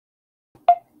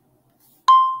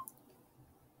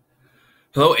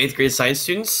Hello, 8th grade science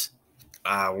students.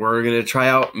 We're going to try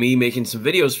out me making some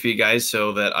videos for you guys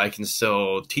so that I can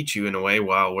still teach you in a way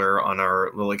while we're on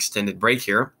our little extended break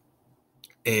here.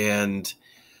 And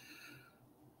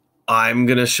I'm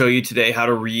going to show you today how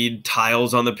to read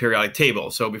tiles on the periodic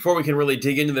table. So before we can really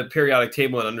dig into the periodic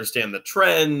table and understand the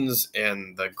trends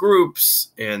and the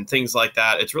groups and things like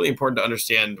that, it's really important to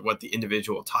understand what the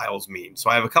individual tiles mean. So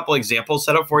I have a couple examples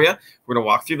set up for you. We're going to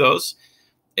walk through those.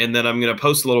 And then I'm going to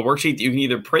post a little worksheet that you can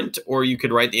either print or you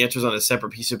could write the answers on a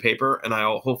separate piece of paper. And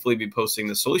I'll hopefully be posting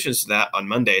the solutions to that on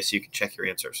Monday so you can check your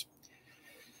answers.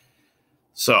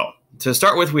 So to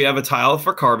start with, we have a tile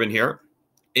for carbon here.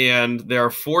 And there are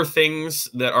 4 things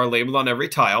that are labeled on every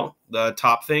tile. The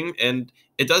top thing, and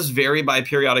it does vary by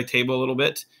periodic table a little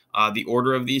bit, the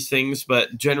order of these things.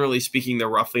 But generally speaking, they're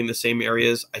roughly in the same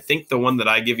areas. I think the one that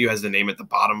I give you has the name at the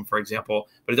bottom, for example.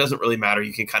 But it doesn't really matter.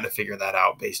 You can kind of figure that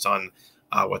out based on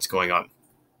what's going on.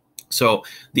 So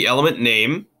the element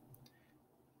name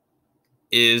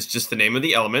is just the name of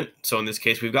the element. So in this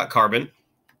case, we've got carbon.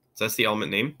 So that's the element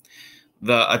name.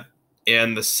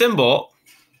 And the symbol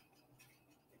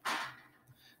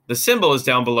is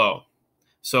down below.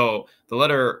 So the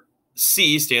letter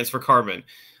C stands for carbon.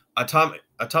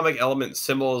 Atomic element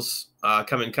symbols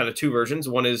come in kind of 2 versions.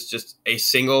 One is just a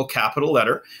single capital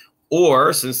letter,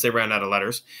 or since they ran out of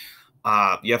letters,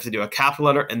 you have to do a capital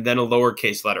letter and then a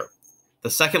lowercase letter. The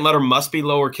second letter must be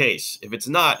lowercase. If it's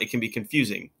not, it can be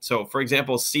confusing. So, for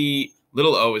example, C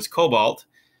little o is cobalt.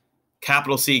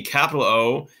 Capital C, capital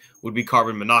O would be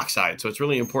carbon monoxide. So it's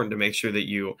really important to make sure that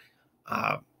you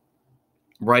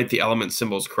write the element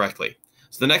symbols correctly.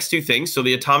 So the next 2 things, so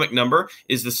the atomic number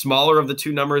is the smaller of the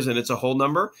 2 numbers and it's a whole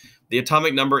number. The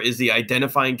atomic number is the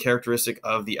identifying characteristic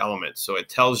of the element. So it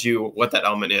tells you what that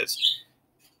element is.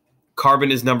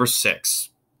 Carbon is number 6.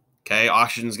 Okay,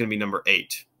 oxygen is going to be number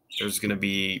 8. There's going to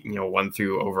be 1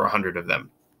 through over 100 of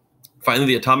them. Finally,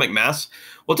 the atomic mass.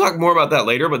 We'll talk more about that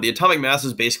later, but the atomic mass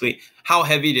is basically how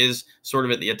heavy it is sort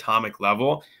of at the atomic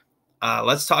level.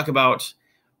 Let's talk about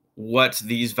what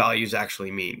these values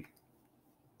actually mean.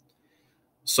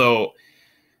 So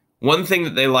one thing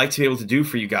that they like to be able to do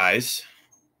for you guys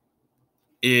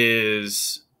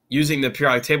is using the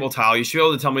periodic table tile, you should be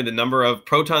able to tell me the number of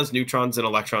protons, neutrons, and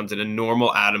electrons in a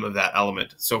normal atom of that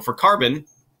element. So for carbon,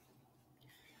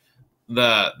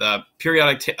 the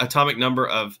periodic atomic number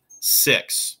of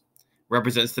 6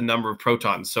 represents the number of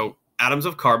protons. So atoms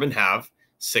of carbon have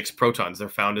 6 protons. They're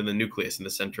found in the nucleus in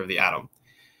the center of the atom.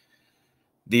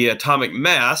 The atomic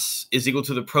mass is equal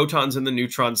to the protons and the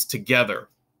neutrons together.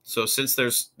 So since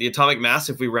there's the atomic mass,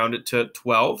 if we round it to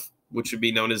 12, which would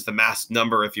be known as the mass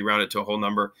number if you round it to a whole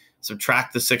number,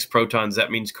 subtract the 6 protons,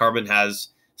 that means carbon has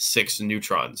 6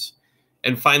 neutrons.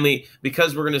 And finally,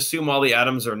 because we're going to assume all the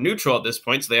atoms are neutral at this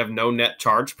point, so they have no net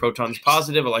charge, protons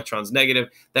positive, electrons negative,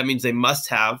 that means they must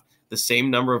have the same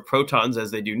number of protons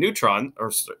as they do neutrons,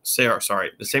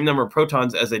 the same number of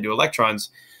protons as they do electrons.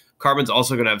 Carbon's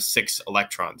also going to have 6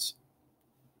 electrons.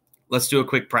 Let's do a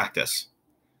quick practice.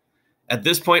 At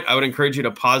this point, I would encourage you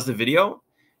to pause the video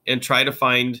and try to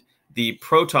find the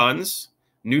protons,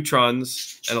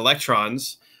 neutrons, and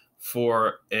electrons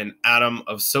for an atom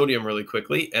of sodium really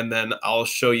quickly, and then I'll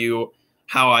show you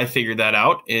how I figured that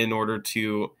out in order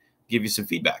to give you some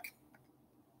feedback.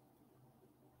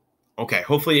 Okay,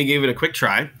 hopefully you gave it a quick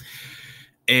try.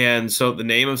 And so the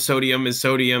name of sodium is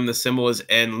sodium. The symbol is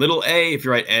N little a. If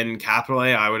you write N capital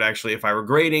A, I would actually, if I were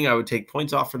grading, I would take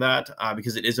points off for that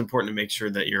because it is important to make sure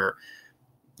that your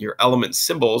element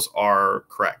symbols are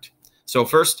correct. So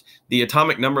first, the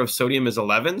atomic number of sodium is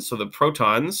 11. So the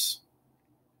protons,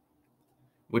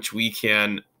 which we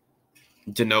can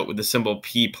denote with the symbol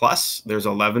P+, there's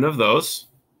 11 of those.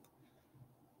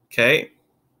 Okay.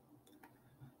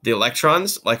 The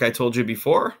electrons, like I told you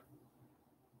before,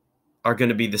 are going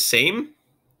to be the same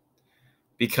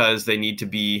because they need to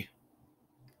be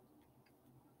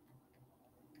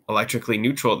electrically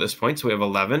neutral at this point. So we have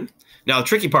 11. Now the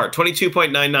tricky part,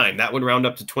 22.99, that would round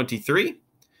up to 23.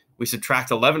 We subtract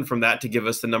 11 from that to give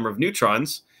us the number of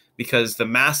neutrons because the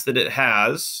mass that it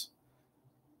has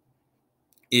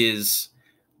is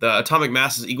the atomic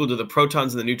mass is equal to the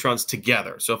protons and the neutrons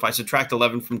together. So if I subtract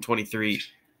 11 from 23,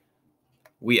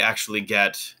 we actually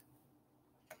get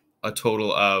a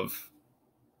total of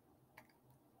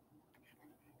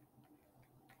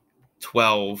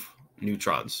 12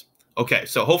 neutrons. Okay,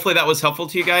 so hopefully that was helpful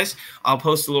to you guys. I'll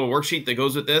post a little worksheet that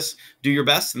goes with this. Do your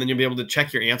best, and then you'll be able to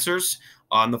check your answers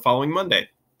on the following Monday.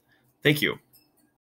 Thank you.